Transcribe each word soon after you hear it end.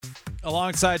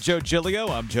Alongside Joe Giglio,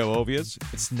 I'm Joe Ovies.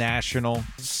 It's National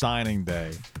Signing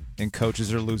Day, and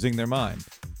coaches are losing their mind.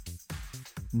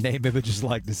 Name, images,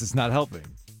 likeness is not helping.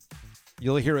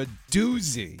 You'll hear a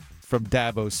doozy from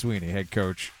Dabo Sweeney, head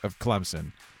coach of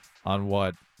Clemson, on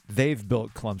what they've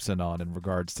built Clemson on in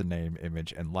regards to name,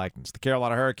 image, and likeness. The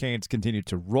Carolina Hurricanes continue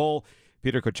to roll.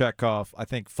 Peter Kochetkov, I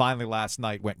think, finally last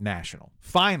night went national.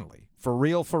 Finally, for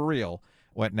real,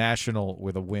 went national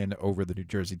with a win over the New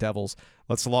Jersey Devils.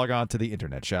 Let's log on to the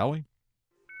internet, shall we?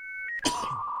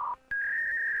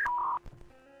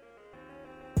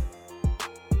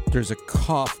 There's a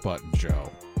cough button,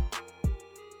 Joe.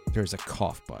 There's a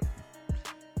cough button.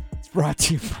 It's brought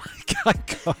to you by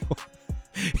Geico.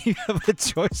 You have a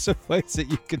choice of ways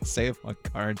that you can save on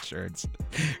car insurance.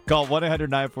 Call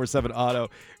 1-800-947-AUTO.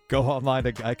 Go online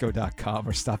to geico.com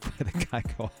or stop by the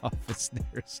Geico office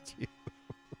nearest you.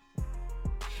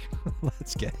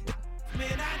 Let's get it.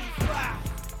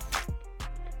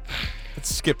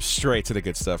 Let's skip straight to the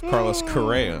good stuff. Carlos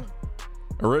Correa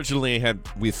originally had,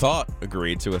 we thought,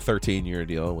 agreed to a 13-year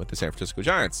deal with the San Francisco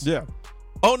Giants. Yeah.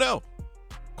 Oh, no.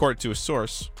 According to a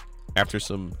source, after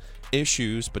some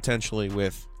issues potentially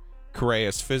with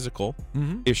Correa's physical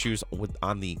issues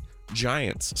on the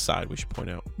Giants side, we should point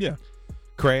out. Yeah.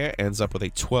 Correa ends up with a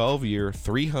 12-year,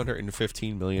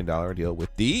 $315 million deal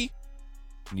with the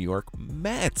New York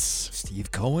Mets. Steve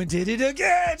Cohen did it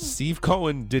again. Steve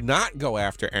Cohen did not go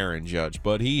after Aaron Judge,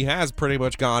 but he has pretty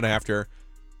much gone after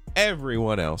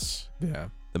everyone else. Yeah.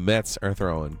 The Mets are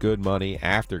throwing good money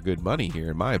after good money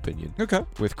here, in my opinion. Okay.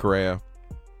 With Correa.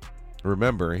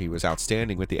 Remember, he was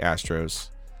outstanding with the Astros.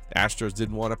 The Astros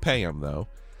didn't want to pay him, though.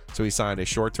 So he signed a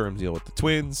short-term deal with the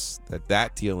Twins.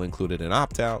 That deal included an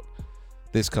opt-out.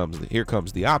 Here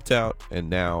comes the opt-out, and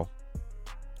now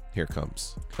here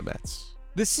comes the Mets.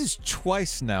 This is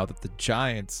twice now that the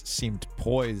Giants seemed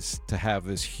poised to have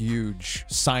this huge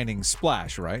signing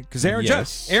splash, right? Because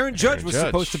Aaron Judge was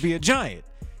supposed to be a Giant.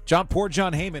 Poor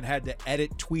John Heyman had to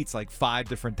edit tweets like 5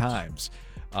 different times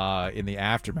in the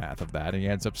aftermath of that, and he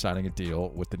ends up signing a deal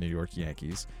with the New York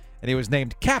Yankees. And he was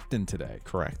named captain today.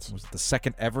 Correct. Was it the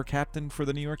second ever captain for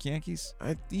the New York Yankees?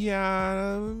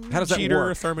 Yeah. How does that Jeter,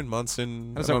 work? Thurman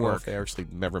Munson. How does that work? They actually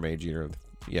never made Jeter.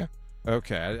 Yeah.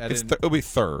 Okay. It'll be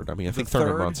third. I mean, I think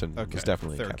Thurman Munson was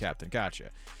definitely third captain. Gotcha.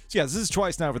 So, yeah, this is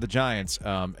twice now for the Giants.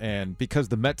 And because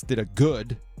the Mets did a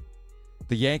good,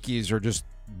 the Yankees are just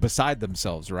beside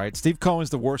themselves, right? Steve Cohen's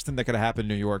the worst thing that could have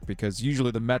happened in New York because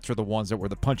usually the Mets are the ones that were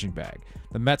the punching bag.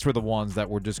 The Mets were the ones that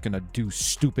were just going to do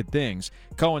stupid things.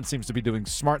 Cohen seems to be doing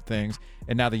smart things,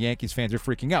 and now the Yankees fans are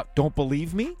freaking out. Don't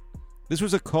believe me? This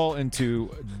was a call into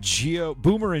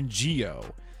Boomer and Geo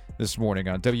this morning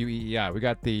on WEEI. We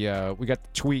got the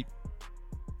tweet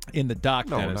in the doc.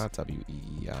 No, Dennis. not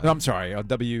WEEI. No, I'm sorry,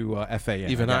 WFAN.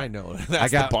 Even I know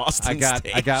that's the Boston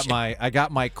station. I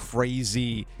got my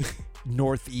crazy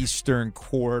Northeastern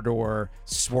Corridor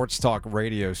sports talk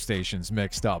radio stations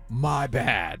mixed up. My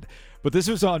bad. But this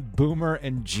was on Boomer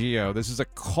and Geo. This is a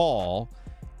call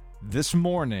this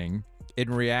morning in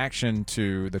reaction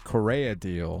to the Correa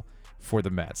deal for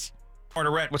the Mets.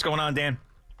 Rhett, what's going on, Dan?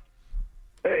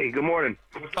 Hey, good morning.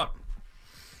 What's up?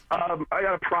 I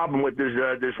got a problem with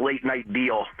this late night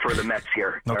deal for the Mets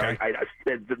here. Okay.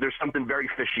 There's something very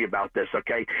fishy about this,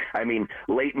 okay? I mean,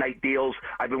 late night deals.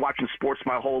 I've been watching sports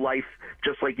my whole life,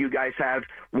 just like you guys have.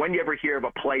 When you ever hear of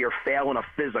a player failing a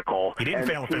physical? He didn't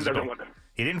fail a physical.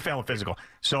 He didn't fail a physical.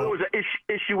 So there was an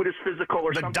issue with his physical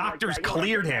or something. The doctors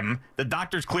cleared him. The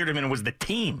doctors cleared him, and it was the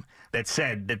team that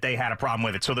said that they had a problem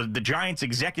with it. So the Giants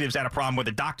executives had a problem with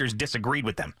it. The doctors disagreed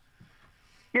with them.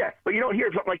 Yeah, but you don't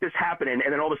hear something like this happening,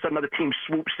 and then all of a sudden another team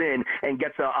swoops in and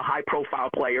gets a high-profile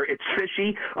player. It's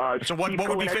fishy. So what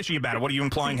would be fishy about it? What are you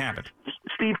implying happened?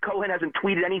 Steve Cohen hasn't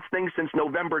tweeted anything since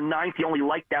November 9th. He only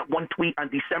liked that one tweet on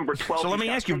December 12th. So let me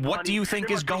ask you, what do you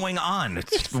think is going on?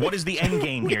 What is the end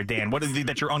game here, Dan? What is it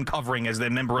that you're uncovering as the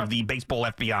member of the baseball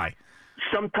FBI?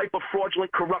 Some type of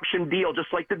fraudulent corruption deal, just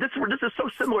like this is so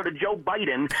similar to Joe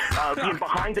Biden being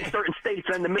behind in certain states,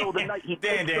 and in the middle of the night he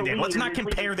Dan, let's not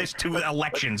compare this to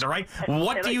elections, all right?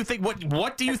 What do you think?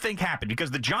 What do you think happened? Because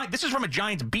this is from a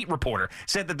Giants beat reporter,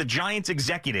 said that the Giants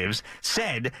executives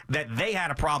said that they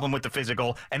had a problem with the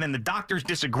physical, and then the doctors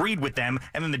disagreed with them,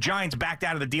 and then the Giants backed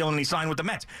out of the deal and he signed with the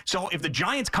Mets. So if the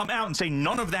Giants come out and say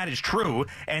none of that is true,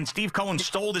 and Steve Cohen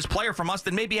stole this player from us,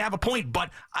 then maybe you have a point. But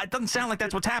it doesn't sound like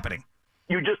that's what's happening.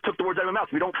 You just took the words out of my mouth.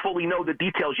 We don't fully know the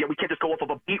details yet. We can't just go off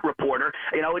of a beat reporter.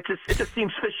 You know, it just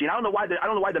seems fishy. And I don't know why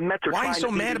the Mets are. Why are you trying so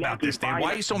to beat mad the about this, Yankees Dan? by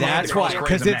Why are you so the- mad? That's why,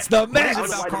 because it's the Mets. What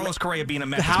about Carlos Correa being a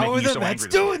Mets? How are making you the so Mets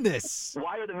angry? doing this?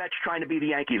 Why are the Mets trying to be the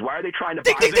Yankees? Why are they trying to?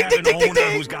 Ding, buy ding, They have an owner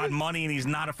ding. who's got money and he's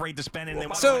not afraid to spend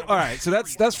it. So, all right. So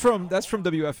that's from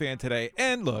WFAN today.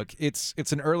 And look, it's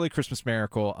an early Christmas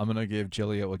miracle. I'm gonna give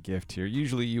Giglio a gift here.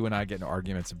 Usually, you and I get in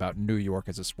arguments about New York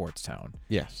as a sports town.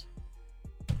 Yes.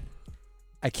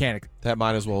 I can't. That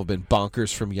might as well have been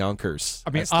bonkers from Yonkers. I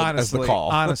mean, as the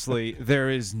call. honestly, there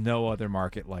is no other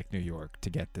market like New York to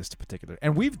get this to particular.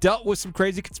 And we've dealt with some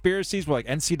crazy conspiracies, like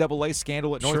NCAA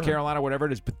scandal at North Sure. Carolina, whatever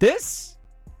it is. But this,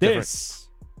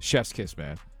 chef's kiss,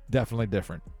 man, definitely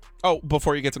different. Oh,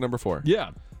 before you get to number 4.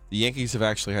 Yeah. The Yankees have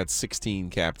actually had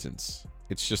 16 captains.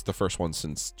 It's just the first one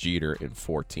since Jeter in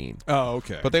 14. Oh,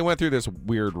 okay. But they went through this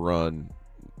weird run.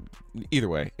 Either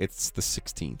way, it's the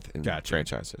 16th in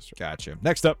franchise history. Gotcha.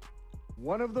 Next up.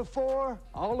 One of the 4,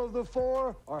 all of the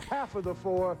 4, or half of the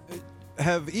 4.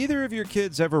 Have either of your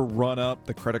kids ever run up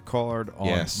the credit card on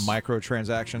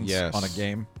microtransactions on a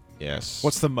game? Yes.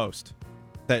 What's the most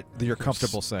that you're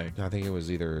comfortable saying? I think it was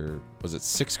was it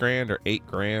 $6,000 or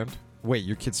 $8,000? Wait,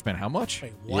 your kids spent how much?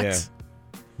 Wait, what? Yeah.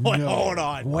 Wait, No. hold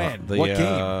on. When? The, what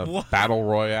game? Battle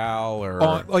Royale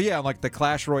or Like the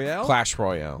Clash Royale? Clash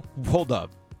Royale. Hold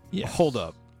up. Yes. Hold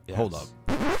up. Yes. Hold up.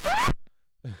 I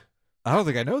don't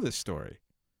think I know this story.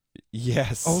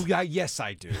 Yes. Oh, yeah. Yes,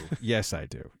 I do. Yes, I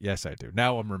do. Yes, I do.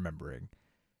 Now I'm remembering.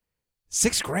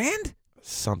 $6,000?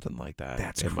 Something like that.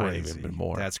 That's it crazy. might have even been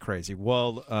more. That's crazy.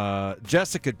 Well,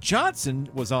 Jessica Johnson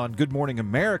was on Good Morning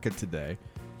America today.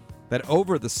 That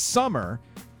over the summer,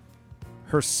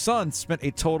 her son spent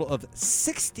a total of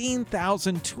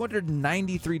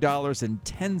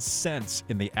 $16,293.10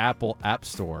 in the Apple App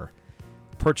Store,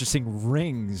 purchasing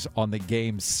rings on the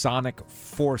game Sonic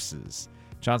Forces.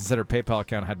 Johnson said her PayPal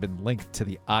account had been linked to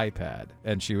the iPad,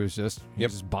 and she was just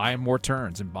buying more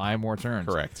turns and buying more turns.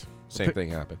 Correct. Same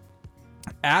thing happened.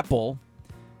 Apple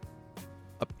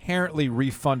apparently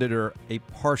refunded her a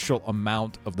partial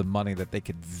amount of the money that they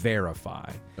could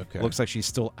verify. Okay. Looks like she's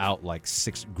still out like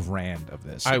 $6,000 of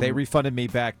this. I- They refunded me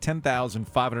back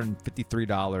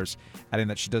 $10,553, adding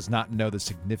that she does not know the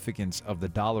significance of the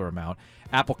dollar amount.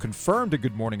 Apple confirmed to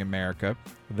Good Morning America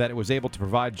that it was able to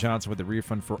provide Johnson with a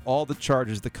refund for all the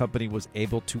charges the company was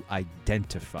able to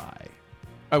identify.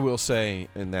 I will say,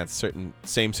 in that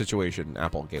same situation,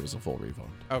 Apple gave us a full refund.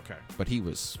 Okay. But he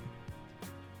was...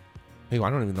 Hey, I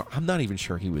don't even know. I'm not even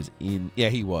sure he was in... Yeah,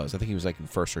 he was. I think he was like in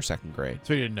first or second grade.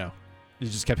 So you didn't know? You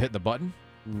just kept hitting the button?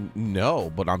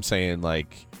 No, but I'm saying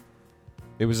like...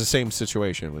 It was the same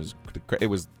situation. It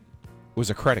was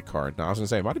a credit card. Now, I was going to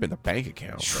say, it might have been the bank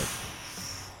account. But,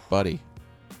 buddy,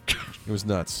 it was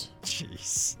nuts.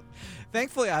 Jeez.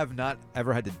 Thankfully, I have not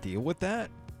ever had to deal with that.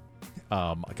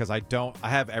 Because I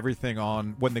have everything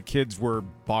on when the kids were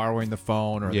borrowing the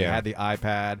phone or they had the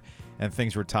iPad and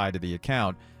things were tied to the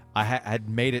account. I had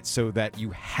made it so that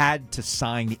you had to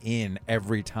sign in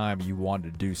every time you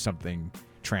wanted to do something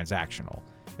transactional.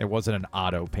 It wasn't an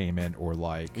auto payment or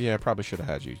like. Yeah, I probably should have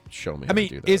had you show me. I mean,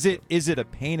 how to do that, is it a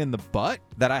pain in the butt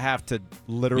that I have to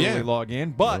literally log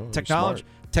in? But Oh, technology's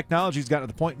gotten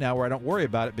to the point now where I don't worry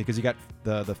about it because you got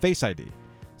the Face ID.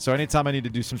 So anytime I need to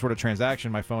do some sort of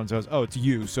transaction, my phone says, "Oh, it's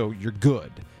you, so you're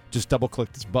good. Just double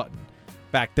click this button."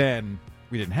 Back then,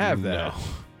 we didn't have that,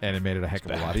 and it made it a heck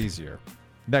of a lot easier.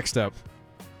 Next up.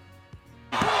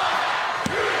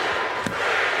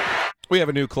 We have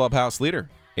a new clubhouse leader.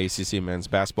 ACC men's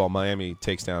basketball. Miami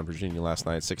takes down Virginia last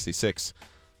night,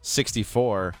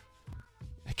 66-64.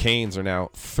 Canes are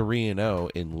now 3-0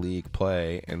 in league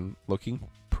play and looking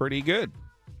pretty good.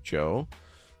 Joe.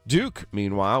 Duke,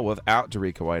 meanwhile, without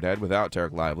Dariqa Whitehead, without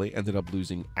Derek Lively, ended up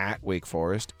losing at Wake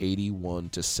Forest,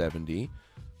 81-70.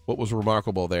 What was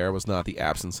remarkable there was not the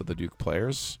absence of the Duke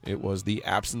players. It was the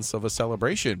absence of a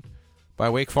celebration by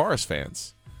Wake Forest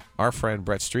fans. Our friend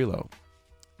Brett Strelo,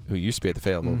 who used to be at the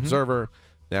Fayetteville Observer,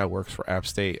 now works for App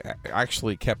State,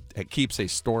 actually keeps a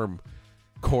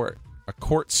court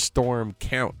storm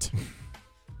count.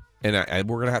 And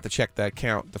we're going to have to check that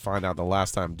count to find out the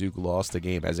last time Duke lost a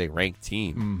game as a ranked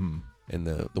team. Mm-hmm. And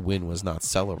the win was not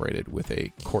celebrated with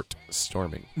a court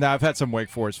storming. Now, I've had some Wake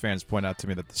Forest fans point out to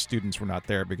me that the students were not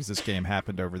there because this game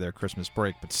happened over their Christmas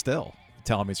break. But still,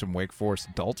 telling me some Wake Forest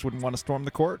adults wouldn't want to storm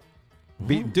the court?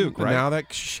 Beating Duke, right? Now that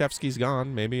Krzyzewski's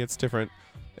gone, maybe it's different.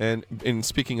 And in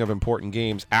speaking of important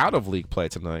games out of league play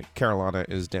tonight, Carolina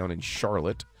is down in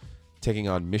Charlotte, taking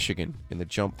on Michigan in the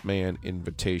Jumpman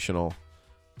Invitational.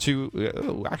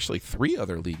 Actually 3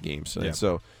 other league games. Yeah.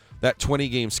 So that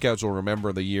 20-game schedule,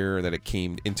 remember the year that it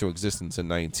came into existence in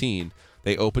 19,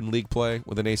 they opened league play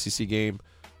with an ACC game.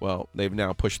 Well, they've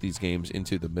now pushed these games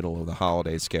into the middle of the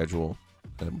holiday schedule.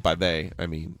 And by they, I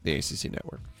mean the ACC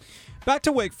network. Back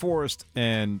to Wake Forest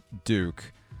and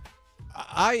Duke.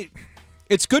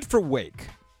 It's good for Wake.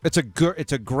 It's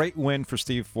a great win for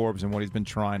Steve Forbes and what he's been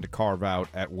trying to carve out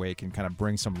at Wake and kind of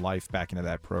bring some life back into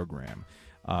that program.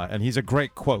 And he's a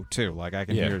great quote too. Like I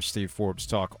can hear Steve Forbes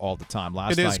talk all the time.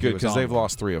 Last night it is good because they've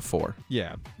lost 3 of 4.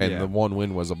 Yeah, and the one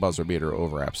win was a buzzer beater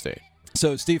over App State.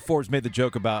 So Steve Forbes made the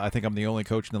joke about, I think I'm the only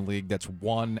coach in the league that's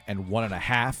 1 and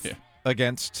 1.5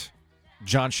 against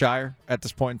John Shire at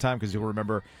this point in time, because you'll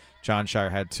remember John Shire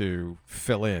had to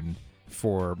fill in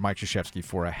for Mike Krzyzewski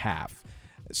for a half.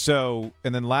 So,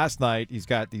 and then last night he's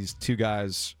got these 2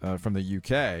 guys from the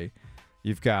UK.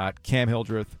 You've got Cam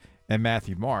Hildreth and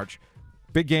Matthew March.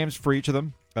 Big games for each of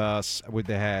them.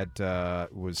 They had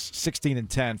was 16 and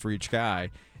 10 for each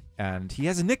guy, and he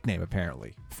has a nickname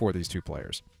apparently for these 2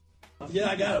 players.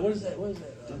 Yeah, I got it. What is that? What is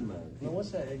that? No,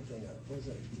 what's that egg thing? What is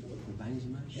that?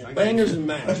 Bangers and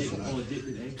mash.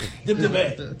 Dipped in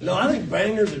egg. No, I think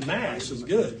bangers and mash is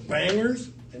good.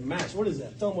 Bangers and mash. What is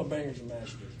that? Tell them what bangers and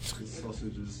mash is.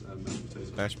 Sausages and mashed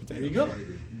potatoes. Mashed potatoes. There you go.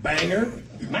 Banger,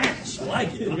 mash. I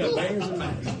like it. We got bangers and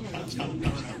mash.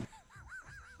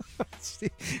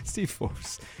 Steve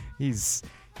Forbes, he's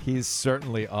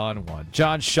certainly on one.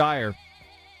 John Shire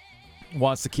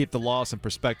wants to keep the loss in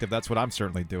perspective. That's what I'm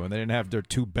certainly doing. They didn't have their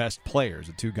 2 best players,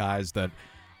 the 2 guys that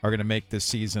are going to make this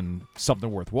season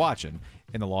something worth watching,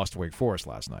 in the loss to Wake Forest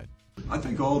last night. I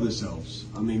think all this helps.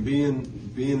 I mean,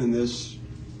 being in this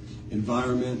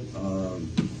environment,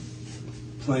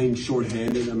 playing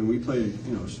shorthanded. I mean, we play,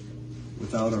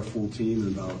 without our full team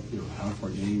in about half our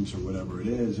games or whatever it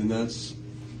is, and that's,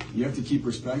 you have to keep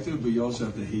perspective, but you also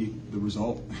have to hate the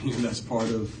result. That's part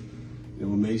of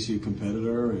what makes you a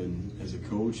competitor and as a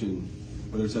coach, and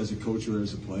whether it's as a coach or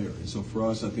as a player. And so for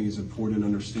us, I think it's important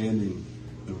understanding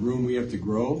the room we have to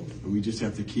grow, and we just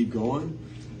have to keep going.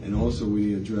 And also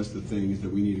we address the things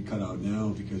that we need to cut out now,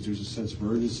 because there's a sense of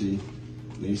urgency.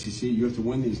 In the ACC, you have to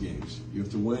win these games. You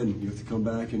have to win. You have to come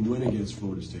back and win against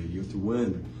Florida State. You have to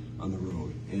win on the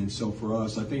road. And so for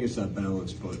us, I think it's that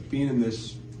balance. But being in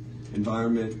this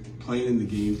environment, playing in the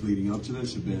games leading up to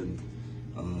this have been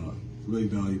really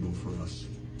valuable for us.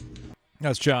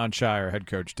 That's John Shire, head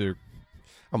coach Duke.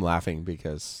 I'm laughing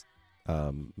because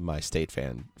my State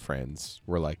fan friends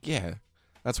were like, yeah,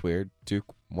 that's weird. Duke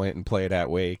went and played at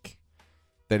Wake.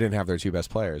 They didn't have their 2 best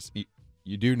players.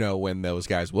 You do know when those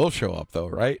guys will show up, though,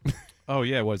 right? Oh,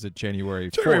 yeah. Was it January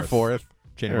 4th?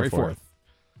 January 4th.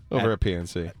 Over at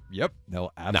PNC. Yep.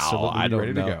 They'll absolutely be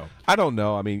ready to go. I don't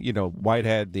know. I mean, White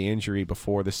had the injury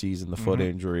before the season, the foot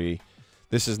injury.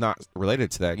 This is not related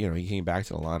to that. He came back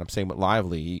to the lineup. Same with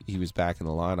Lively. He was back in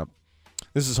the lineup.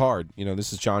 This is hard.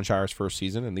 This is John Shire's first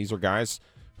season, and these are guys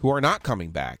who are not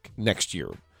coming back next year.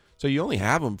 So you only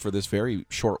have them for this very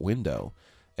short window.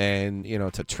 And,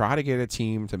 to try to get a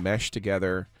team to mesh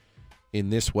together in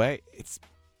this way, it's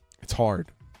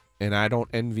hard. And I don't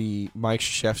envy Mike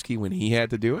Krzyzewski when he had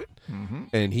to do it. Mm-hmm.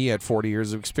 And he had 40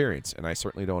 years of experience. And I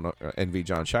certainly don't envy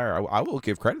John Shire. I will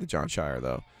give credit to John Shire,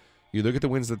 though. You look at the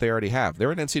wins that they already have.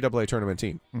 They're an NCAA tournament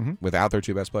team without their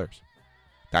 2 best players.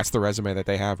 That's the resume that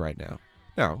they have right now.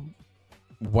 Now,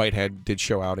 Whitehead did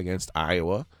show out against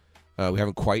Iowa. We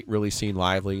haven't quite really seen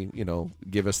Lively,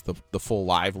 give us the full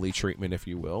Lively treatment, if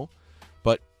you will.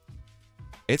 But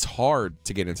it's hard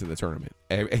to get into the tournament.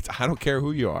 I don't care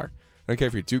who you are. I don't care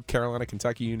if you're Duke, Carolina,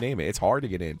 Kentucky, you name it. It's hard to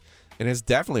get in. And it's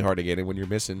definitely hard to get in when you're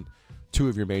missing 2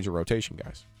 of your major rotation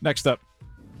guys. Next up.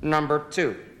 Number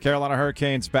 2. Carolina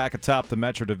Hurricanes back atop the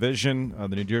Metro Division.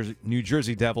 The New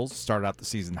Jersey Devils started out the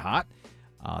season hot.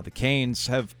 The Canes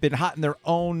have been hot in their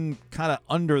own kind of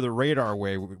under-the-radar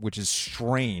way, which is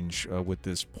strange with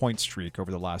this point streak over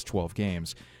the last 12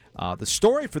 games. The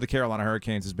story for the Carolina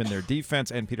Hurricanes has been their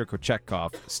defense and Peter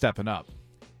Kochetkov stepping up.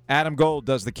 Adam Gold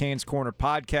does the Canes Corner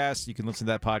podcast. You can listen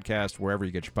to that podcast wherever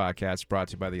you get your podcasts, brought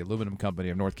to you by the Aluminum Company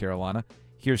of North Carolina.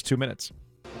 Here's 2 minutes.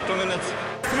 2 minutes.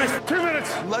 2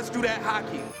 minutes. Let's do that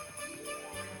hockey.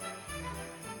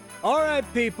 All right,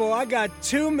 people, I got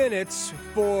 2 minutes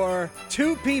for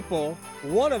 2 people.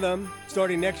 One of them,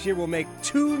 starting next year, will make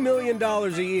 $2 million a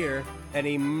year, and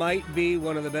he might be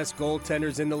one of the best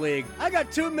goaltenders in the league. I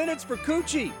got 2 minutes for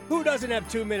Coochie. Who doesn't have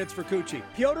 2 minutes for Coochie?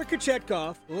 Pyotr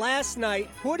Kochetkov last night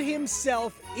put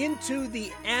himself into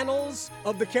the annals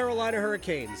of the Carolina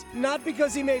Hurricanes. Not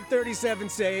because he made 37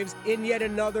 saves in yet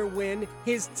another win,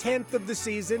 his 10th of the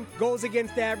season, goals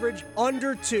against average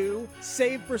under 2,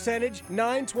 save percentage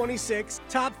 926,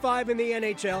 top 5 in the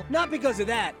NHL. Not because of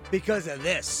that, because of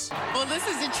this. Well, this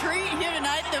is a treat here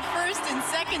tonight. The first and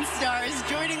second stars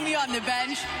joining me on the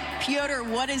bench. Piotr,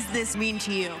 what does this mean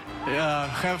to you? Yeah,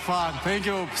 have fun. Thank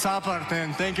you, support,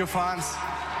 and thank you, fans.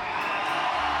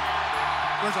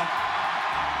 What's up?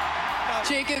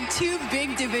 Jacob, 2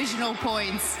 big divisional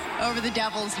points over the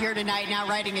Devils here tonight, now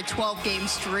riding a 12-game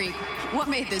streak. What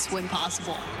made this win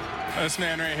possible? This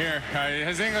man right here.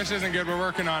 His English isn't good. We're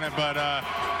working on it, but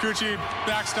Gucci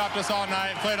backstopped us all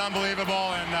night, played unbelievable,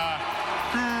 and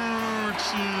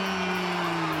Gucci.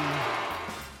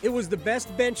 It was the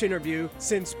best bench interview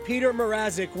since Peter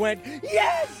Mrazek went,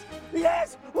 yes,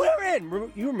 yes, we're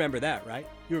in. You remember that, right?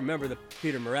 You remember the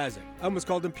Peter Mrazek. I almost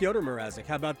called him Piotr Mrazek.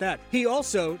 How about that? He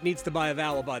also needs to buy a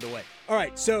vowel, by the way. All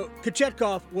right, so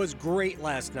Kochetkov was great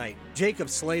last night. Jacob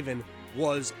Slavin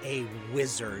was a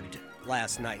wizard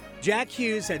last night. Jack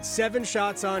Hughes had 7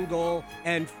 shots on goal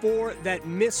and 4 that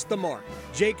missed the mark.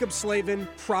 Jacob Slavin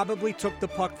probably took the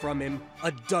puck from him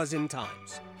a dozen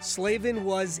times. Slavin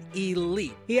was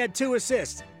elite. He had 2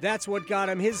 assists. That's what got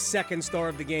him his second star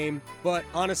of the game. But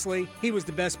honestly, he was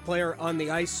the best player on the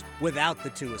ice without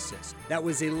the 2 assists. That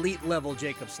was elite level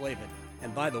Jacob Slavin.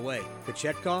 And by the way,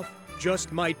 Kochetkov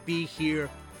just might be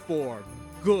here for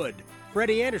good.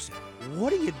 Freddie Anderson,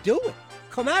 what are you doing?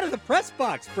 Come out of the press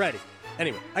box, Freddie.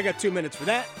 Anyway, I got 2 minutes for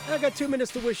that. And I got 2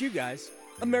 minutes to wish you guys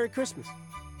a Merry Christmas.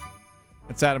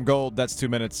 It's Adam Gold. That's 2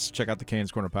 minutes. Check out the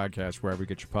Canes Corner podcast wherever you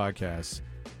get your podcasts.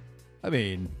 I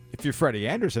mean, if you're Freddie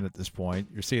Anderson at this point,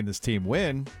 you're seeing this team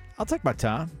win, I'll take my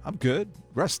time. I'm good.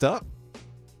 Rest up.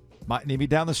 Might need me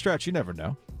down the stretch. You never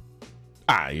know.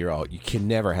 You can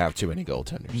never have too many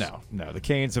goaltenders. No. The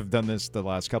Canes have done this the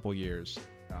last couple of years.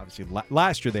 Obviously,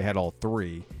 last year they had all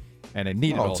 3, and they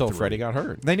needed all 3. Until Freddie got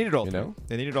hurt. They needed all 3.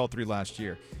 They needed all 3 last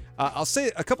year. I'll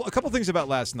say a couple things about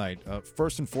last night.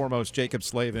 First and foremost, Jacob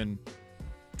Slavin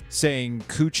saying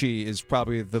Coochie is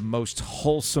probably the most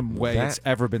wholesome way it's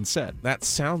ever been said. That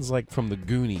sounds like from the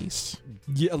Goonies.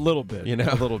 Yeah, a little bit.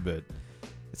 A little bit.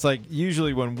 It's like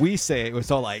usually when we say it, it's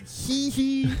all like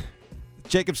hee.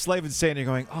 Jacob Slavin's saying it, you're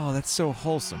going, oh, that's so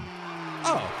wholesome.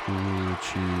 Oh.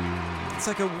 Coochie. It's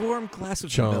like a warm glass of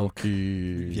Chunky. milk.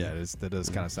 Yeah, that does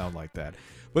kind of sound like that.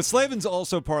 But Slavin's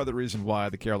also part of the reason why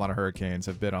the Carolina Hurricanes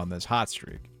have been on this hot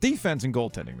streak. Defense and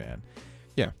goaltending, man.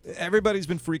 Yeah. Everybody's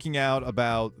been freaking out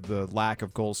about the lack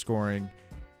of goal scoring.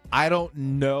 I don't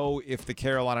know if the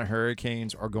Carolina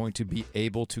Hurricanes are going to be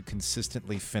able to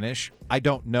consistently finish. I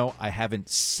don't know. I haven't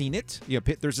seen it.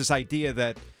 There's this idea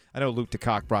that, I know Luke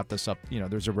DeCock brought this up,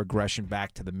 there's a regression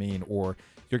back to the mean, or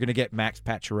you're going to get Max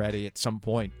Pacioretty at some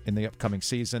point in the upcoming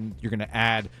season. You're going to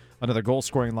add another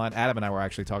goal-scoring line. Adam and I were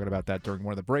actually talking about that during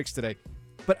one of the breaks today.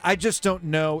 But I just don't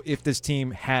know if this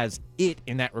team has it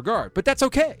in that regard. But that's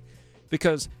okay.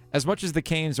 Because as much as the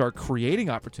Canes are creating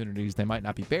opportunities they might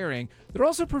not be burying, they're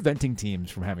also preventing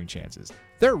teams from having chances.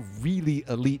 They're really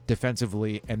elite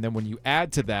defensively, and then when you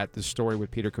add to that the story with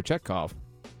Peter Kochetkov,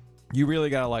 you really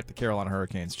got to like the Carolina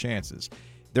Hurricanes' chances.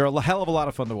 They're a hell of a lot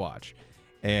of fun to watch,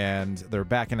 and they're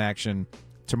back in action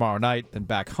tomorrow night and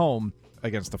back home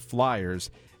against the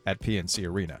Flyers at PNC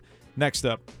Arena. Next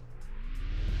up,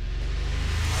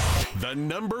 the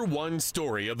number 1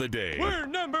 story of the day. We're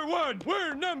number 1.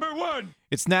 We're number 1.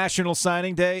 It's National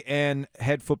Signing Day, and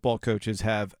head football coaches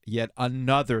have yet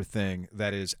another thing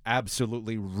that is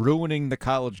absolutely ruining the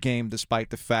college game, despite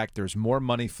the fact there's more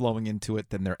money flowing into it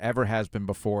than there ever has been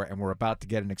before, and we're about to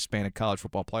get an expanded college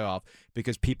football playoff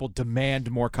because people demand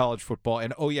more college football.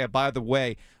 And, oh, yeah, by the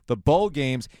way, the bowl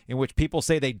games in which people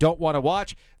say they don't want to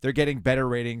watch, they're getting better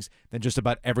ratings than just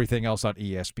about everything else on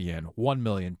ESPN. 1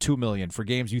 million, 2 million for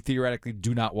games you theoretically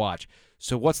do not watch.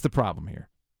 So what's the problem here?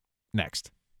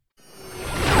 Next.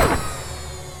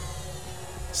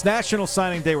 It's National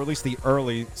Signing Day, or at least the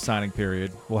early signing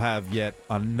period. We'll have yet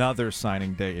another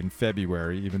signing day in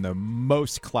February, even though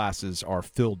most classes are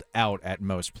filled out at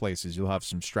most places. You'll have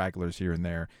some stragglers here and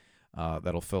there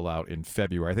that'll fill out in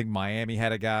February. I think Miami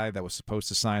had a guy that was supposed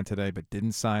to sign today but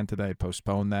didn't sign today,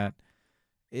 postponed that.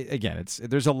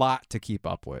 There's a lot to keep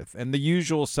up with. And the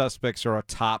usual suspects are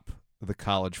atop the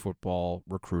college football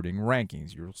recruiting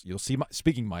rankings. You'll see,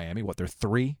 speaking Miami, they're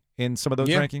 3 in some of those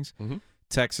rankings? Mm-hmm.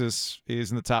 Texas is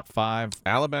in the top 5.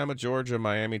 Alabama, Georgia,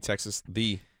 Miami, Texas,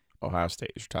 Ohio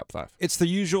State is your top 5. It's the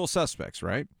usual suspects,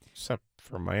 right? Except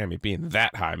for Miami being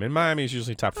that high. I mean, Miami is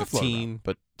usually top 15,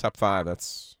 but top 5,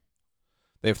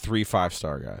 they have 3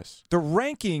 5-star guys. The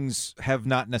rankings have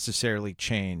not necessarily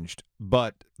changed,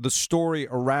 but the story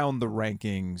around the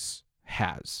rankings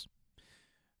has.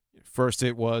 First,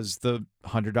 it was the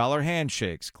 $100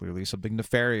 handshakes. Clearly, something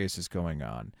nefarious is going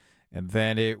on. And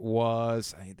then it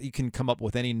was, you can come up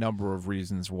with any number of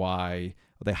reasons why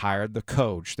they hired the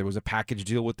coach. There was a package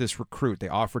deal with this recruit. They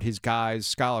offered his guys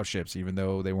scholarships, even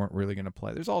though they weren't really going to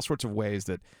play. There's all sorts of ways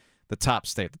that the top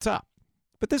stay at the top.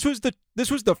 But this was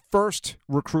the first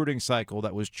recruiting cycle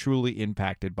that was truly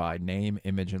impacted by name,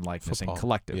 image, and likeness and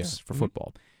collectives for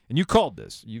football. And you called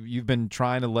this. You've been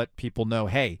trying to let people know,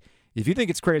 hey, if you think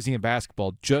it's crazy in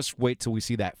basketball, just wait till we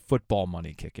see that football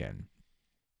money kick in.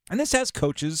 And this has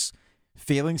coaches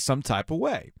feeling some type of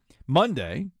way.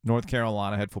 Monday, North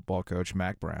Carolina head football coach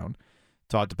Mack Brown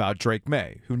talked about Drake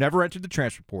May, who never entered the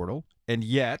transfer portal, and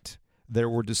yet there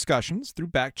were discussions through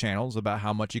back channels about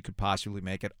how much he could possibly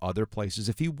make at other places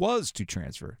if he was to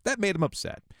transfer. That made him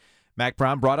upset. Mack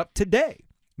Brown brought up today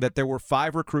that there were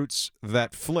 5 recruits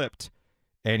that flipped,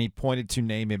 and he pointed to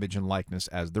name, image, and likeness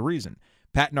as the reason.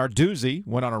 Pat Narduzzi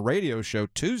went on a radio show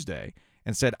Tuesday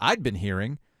and said, I'd been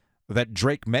hearing that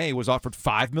Drake May was offered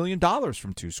 $5 million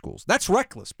from 2 schools. That's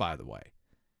reckless, by the way.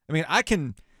 I mean, I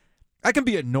can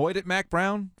be annoyed at Mack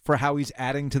Brown for how he's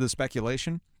adding to the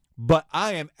speculation, but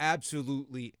I am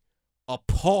absolutely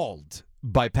appalled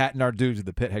by Pat Narduzzi,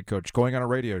 the Pitt head coach, going on a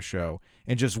radio show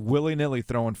and just willy-nilly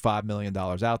throwing $5 million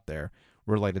out there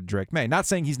related to Drake May. Not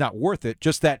saying he's not worth it,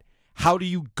 just that how do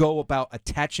you go about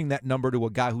attaching that number to a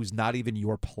guy who's not even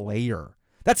your player?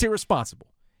 That's irresponsible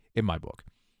in my book.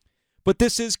 But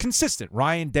this is consistent.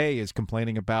 Ryan Day is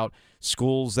complaining about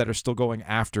schools that are still going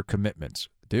after commitments.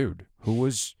 Dude, who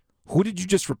did you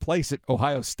just replace at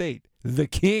Ohio State? The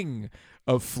king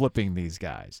of flipping these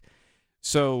guys.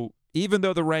 So even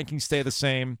though the rankings stay the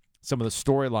same, some of the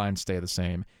storylines stay the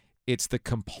same, it's the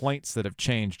complaints that have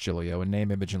changed, Giglio, and name,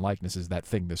 image, and likeness is that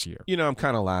thing this year. I'm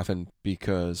kind of laughing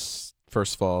because,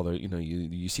 first of all,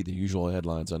 you see the usual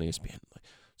headlines on ESPN.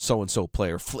 So-and-so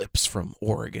player flips from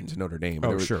Oregon to Notre Dame.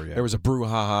 Oh, sure, yeah. There was a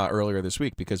brouhaha earlier this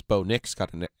week because Bo Nix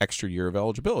got an extra year of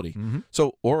eligibility. Mm-hmm.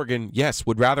 So Oregon, yes,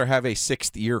 would rather have a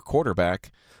 6th-year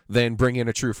quarterback than bring in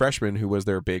a true freshman who was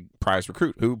their big prize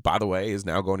recruit, who, by the way, is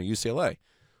now going to UCLA.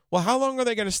 Well, how long are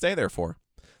they going to stay there for?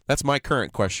 That's my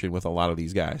current question with a lot of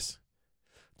these guys.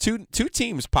 Two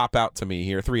teams pop out to me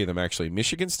here, 3 of them actually,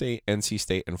 Michigan State, NC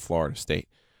State, and Florida State.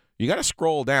 You got to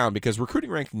scroll down because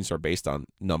recruiting rankings are based on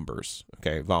numbers,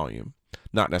 okay, volume,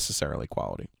 not necessarily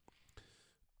quality.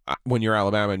 When you're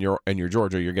Alabama and you're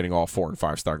Georgia, you're getting all 4- and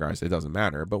 5-star guys. It doesn't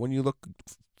matter. But when you look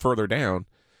further down,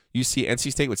 you see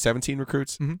NC State with 17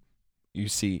 recruits. Mm-hmm. You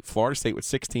see Florida State with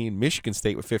 16, Michigan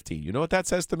State with 15. You know what that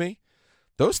says to me?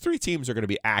 Those 3 teams are going to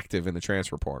be active in the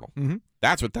transfer portal. Mm-hmm.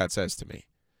 That's what that says to me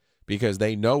because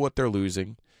they know what they're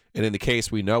losing. And in the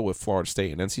case we know with Florida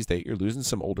State and NC State, you're losing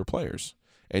some older players.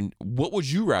 And what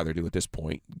would you rather do at this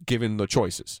point, given the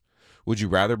choices? Would you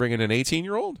rather bring in an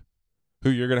 18-year-old who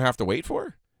you're going to have to wait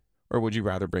for? Or would you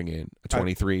rather bring in a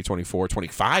 23, 24,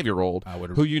 25-year-old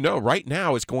who right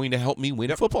now is going to help me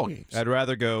win football games? I'd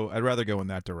rather go in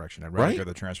that direction. I'd rather go to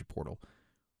the transfer portal.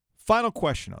 Final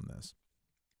question on this.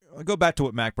 I'll go back to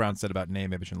what Mack Brown said about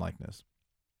name, image, and likeness.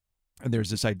 And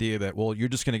there's this idea that, well, you're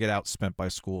just going to get outspent by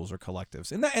schools or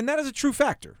collectives. And that is a true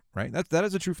factor, right? That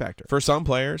is a true factor. For some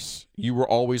players, you were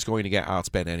always going to get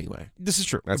outspent anyway. This is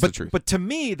true. That's the truth. But to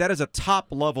me, that is a top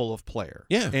level of player.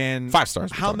 Yeah. And 5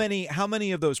 stars. How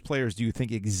many of those players do you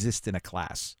think exist in a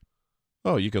class?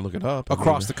 Oh, you can look it up.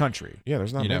 Across the country. Yeah,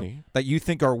 there's not many. That you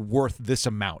think are worth this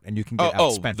amount and you can get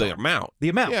outspent. The amount. The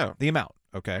amount. Yeah. The amount.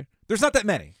 Okay. There's not that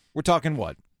many. We're talking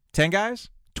what? 10 guys?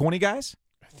 20 guys?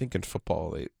 I think in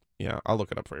football, I'll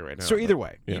look it up for you right now. So either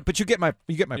way, but you get my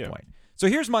point. So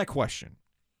here's my question.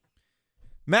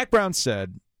 Mack Brown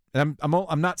said, and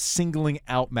I'm not singling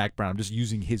out Mack Brown. I'm just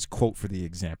using his quote for the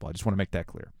example. I just want to make that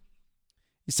clear.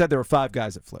 He said there were 5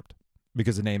 guys that flipped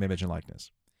because of name, image, and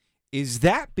likeness. Is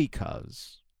that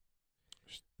because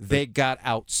they got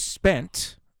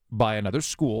outspent by another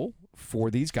school for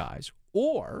these guys,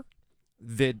 or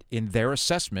that in their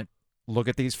assessment look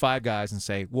at these 5 guys and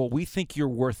say, well, we think you're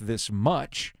worth this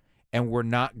much, and we're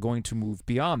not going to move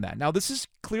beyond that. Now, this is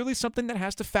clearly something that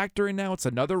has to factor in now. It's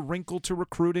another wrinkle to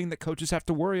recruiting that coaches have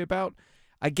to worry about.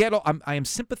 I am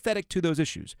sympathetic to those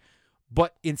issues,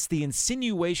 but it's the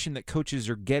insinuation that coaches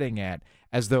are getting at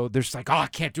as though they're just like, oh, I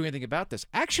can't do anything about this.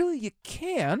 Actually, you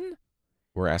can.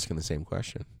 We're asking the same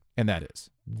question. And that is?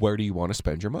 Where do you want to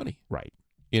spend your money? Right.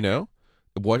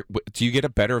 What do you get a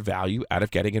better value out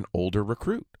of getting an older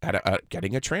recruit,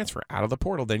 getting a transfer out of the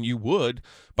portal than you would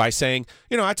by saying,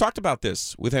 I talked about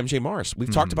this with MJ Morris. We've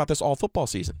talked about this all football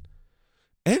season.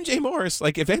 MJ Morris,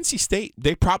 like if NC State,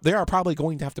 they are probably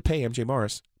going to have to pay MJ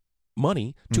Morris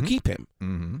money to keep him.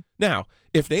 Mm-hmm. Now,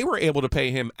 if they were able to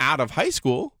pay him out of high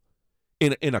school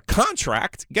in a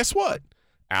contract, guess what?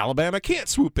 Alabama can't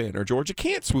swoop in or Georgia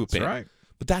can't swoop in. Right.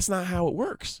 But that's not how it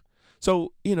works.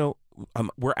 So,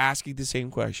 we're asking the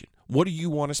same question. What do you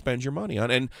want to spend your money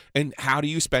on? And how do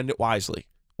you spend it wisely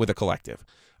with a collective?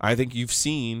 I think you've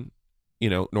seen,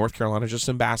 North Carolina just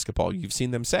in basketball, you've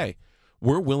seen them say,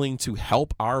 we're willing to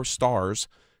help our stars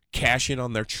cash in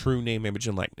on their true name, image,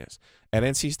 and likeness. At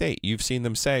NC State, you've seen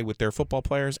them say with their football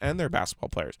players and their basketball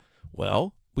players,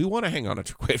 well, we want to hang on to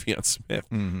Traquavion Smith.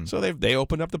 Mm-hmm. So they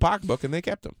opened up the pocketbook and they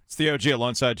kept him. It's the OG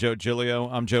alongside Joe Giglio.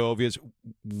 I'm Joe Ovies.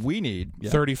 We need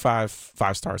 35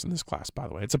 5-stars in this class, by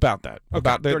the way. It's about that.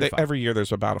 Okay, Every year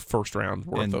there's about a first round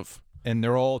worth of. And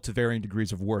they're all to varying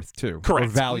degrees of worth, too. Correct. Or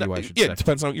value, I should say. say. It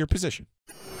depends on your position.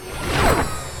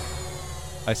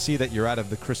 I see that you're out of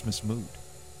the Christmas mood.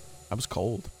 I was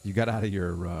cold. You got out of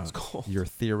your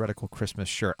theoretical Christmas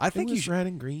shirt. I think it was red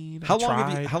and green. How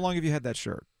long have you had that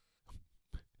shirt?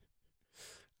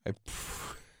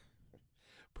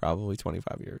 Probably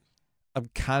 25 years. I'm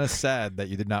kind of sad that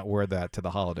you did not wear that to the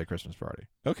holiday Christmas party.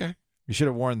 Okay. You should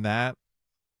have worn that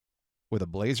with a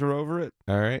blazer over it.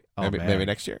 All right. Oh, maybe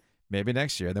next year. Maybe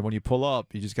next year. And then when you pull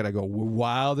up, you just got to go, we're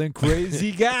wild and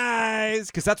crazy guys,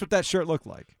 because that's what that shirt looked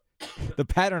like. The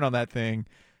pattern on that thing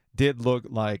did look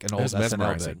like an old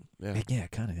SNL thing. Yeah,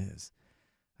 it kind of is.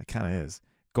 It kind of is.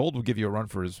 Gold will give you a run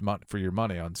for your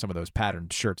money on some of those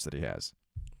patterned shirts that he has.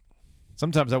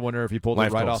 Sometimes I wonder if he pulled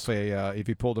them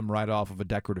right off of a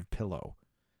decorative pillow.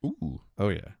 Ooh. Oh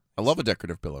yeah. I love a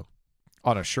decorative pillow.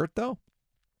 On a shirt though?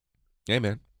 Yeah,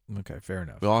 man. Okay, fair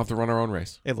enough. We all have to run our own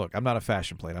race. Hey, look, I'm not a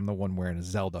fashion plate. I'm the one wearing a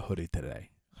Zelda hoodie today.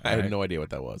 I had no idea what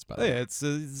that was, by the way. Yeah, it's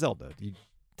Zelda. You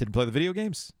didn't play the video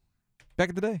games back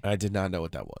in the day? I did not know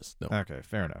what that was. No. Okay,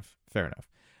 fair enough.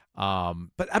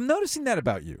 But I'm noticing that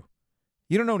about you.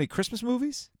 You don't know any Christmas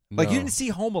movies? No. Like, you didn't see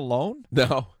Home Alone?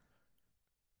 No.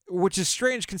 Which is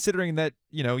strange considering that,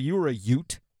 you were a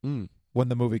Ute when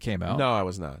the movie came out. No, I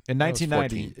was not. In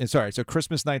 1990. Sorry, so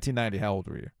Christmas 1990, how old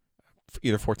were you?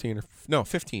 Either 14 or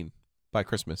 15 by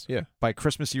Christmas. Yeah. By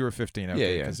Christmas you were 15.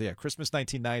 Okay, yeah. Because Christmas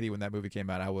 1990 when that movie came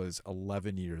out, I was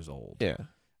 11 years old. Yeah.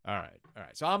 All right.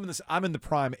 So I'm in the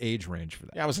prime age range for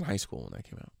that. Yeah, I was in high school when that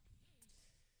came out.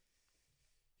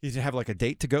 You didn't have like a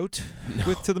date to go to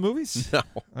the movies? No.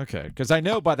 Okay, because I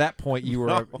know by that point you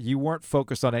weren't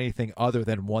focused on anything other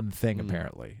than one thing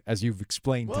apparently, as you've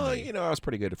explained to me. Well, I was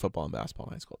pretty good at football and basketball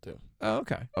in high school too. Oh,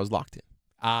 okay. I was locked in.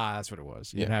 Ah, that's what it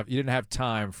was. You didn't have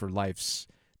time for life's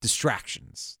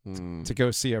distractions to go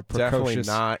see a precocious. Definitely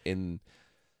not in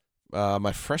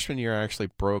my freshman year. I actually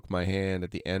broke my hand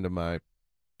at the end of my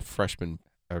freshman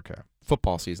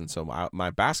football season, so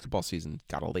my basketball season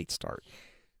got a late start.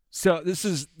 So this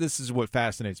is what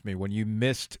fascinates me. When you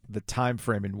missed the time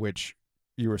frame in which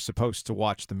you were supposed to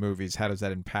watch the movies, how does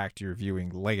that impact your viewing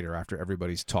later after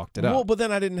everybody's talked it up? Well, but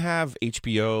then I didn't have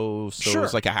HBO, so it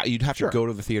was like you'd have to go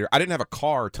to the theater. I didn't have a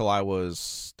car till I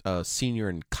was a senior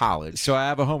in college. So I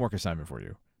have a homework assignment for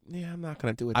you. Yeah, I'm not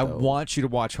going to do it, I want you to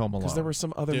watch Home Alone. Because there was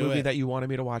some other movie that you wanted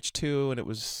me to watch, too, and it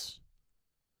was...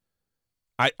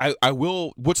 I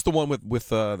will... What's the one with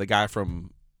the guy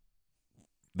from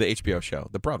the HBO show?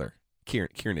 The brother.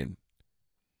 Kieran.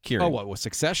 Oh, what? Was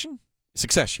Succession?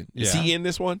 Succession. Is he in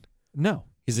this one? No.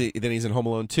 Then he's in Home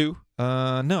Alone 2? No,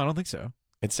 I don't think so.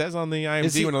 It says on the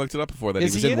IMDb when I looked it up before that he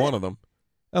was in one of them.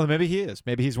 Oh, maybe he is.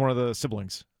 Maybe he's one of the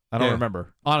siblings. I don't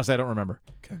remember. Honestly, I don't remember.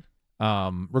 Okay.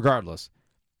 Regardless,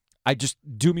 just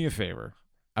do me a favor.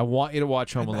 I want you to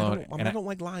watch Home Alone. I don't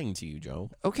like lying to you, Joe.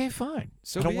 Okay, fine.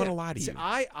 So I don't want to lie to you.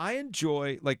 I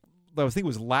enjoy, I think it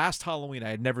was last Halloween, I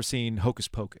had never seen Hocus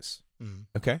Pocus.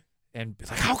 Okay. And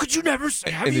like, how could you never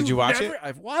say? And did you watch it?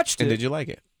 I've watched it. And did you like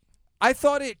it? I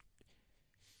thought it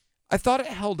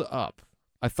held up.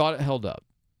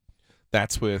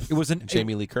 That's with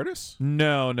Jamie Lee Curtis?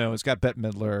 No. It's got Bette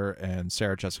Midler and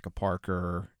Sarah Jessica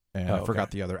Parker, and I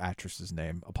forgot the other actress's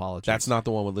name. Apologies. That's not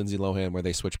the one with Lindsay Lohan where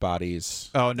they switch bodies.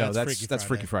 Oh no, that's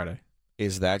Freaky Friday.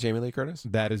 Is that Jamie Lee Curtis?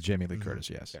 That is Jamie Lee Curtis.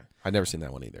 Yes. Yeah. I've never seen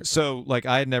that one either. So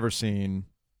I had never seen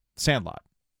Sandlot.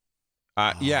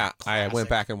 I went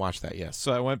back and watched that, yes.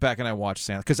 So I went back and I watched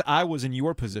Sandlot because I was in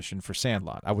your position for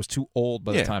Sandlot. I was too old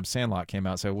by the time Sandlot came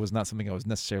out, so it was not something I was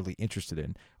necessarily interested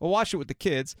in. I watched it with the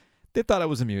kids. They thought it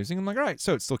was amusing. I'm like, all right,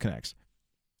 so it still connects.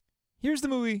 Here's the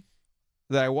movie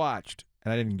that I watched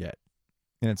and I didn't get,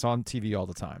 and it's on TV all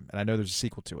the time, and I know there's a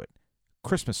sequel to it,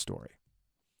 Christmas Story.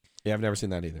 Yeah, I've never seen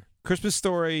that either. Christmas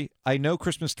Story, I know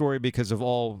Christmas Story because of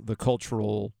all the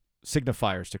cultural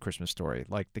signifiers to Christmas Story,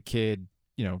 like the kid...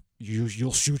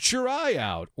 you'll shoot your eye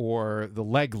out, or the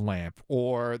leg lamp,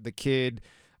 or the kid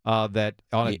that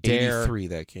on a dare. 83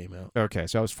 that came out. Okay,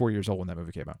 so I was 4 years old when that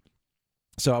movie came out.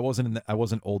 So I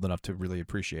wasn't old enough to really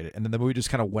appreciate it. And then the movie just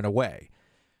kind of went away.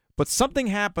 But something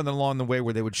happened along the way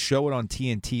where they would show it on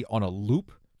TNT on a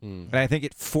loop. And I think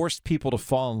it forced people to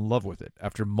fall in love with it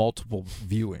after multiple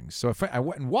viewings. So I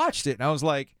went and watched it, and I was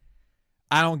like,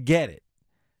 I don't get it.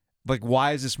 Like,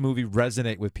 why does this movie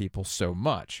resonate with people so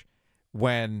much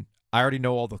when I already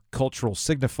know all the cultural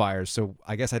signifiers? So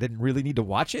I guess I didn't really need to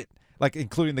watch it, like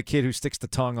including the kid who sticks the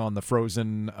tongue on the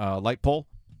frozen light pole,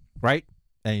 right?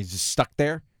 And he's just stuck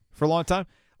there for a long time.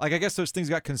 Like, I guess those things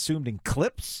got consumed in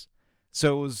clips,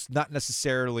 so it was not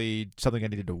necessarily something I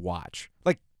needed to watch.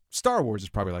 Like, Star Wars is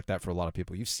probably like that for a lot of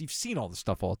people. You've seen all this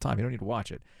stuff all the time. You don't need to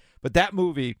watch it. But that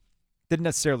movie didn't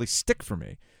necessarily stick for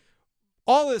me.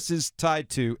 All this is tied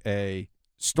to a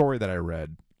story that I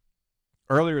read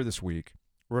earlier this week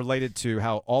related to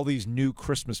how all these new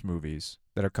Christmas movies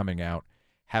that are coming out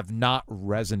have not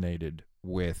resonated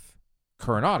with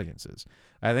current audiences.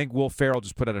 I think Will Ferrell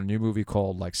just put out a new movie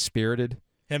called like Spirited.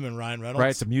 Him and Ryan Reynolds.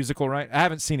 Right? It's a musical, right? I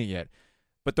haven't seen it yet.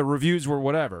 But the reviews were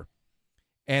whatever.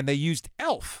 And they used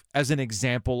Elf as an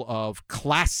example of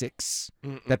classics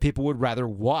that people would rather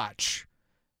watch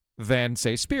than,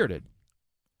 say, Spirited.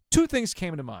 Two things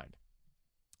came to mind.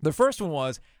 The first one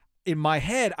was, in my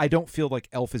head, I don't feel like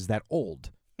Elf is that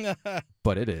old.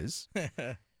 But it is.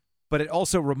 But it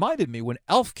also reminded me when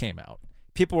Elf came out,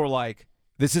 people were like,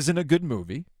 this isn't a good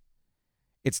movie.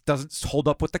 It doesn't hold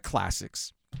up with the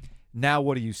classics. Now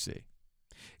what do you see?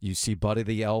 You see Buddy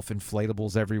the Elf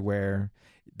inflatables everywhere.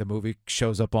 The movie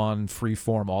shows up on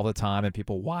Freeform all the time, and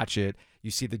people watch it.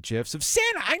 You see the GIFs of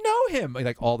Santa, I know him,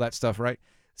 like all that stuff, right?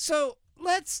 So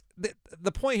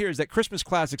the point here is that Christmas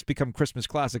classics become Christmas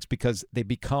classics because they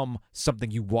become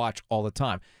something you watch all the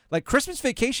time. Like Christmas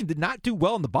Vacation did not do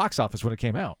well in the box office when it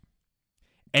came out,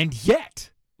 and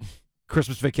yet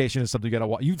Christmas Vacation is something you got to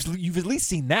watch. You've at least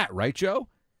seen that, right, Joe?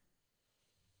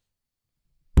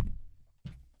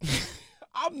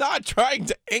 I'm not trying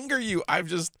to anger you.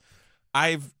 I've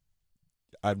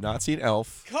not seen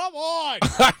Elf. Come on.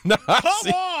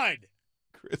 Come on.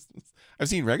 Christmas. I've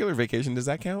seen Regular Vacation. Does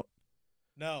that count?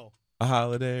 No. A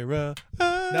Holiday Row.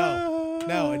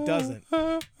 No, it doesn't.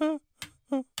 Come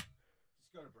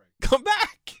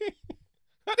back.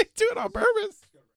 I didn't do it on purpose.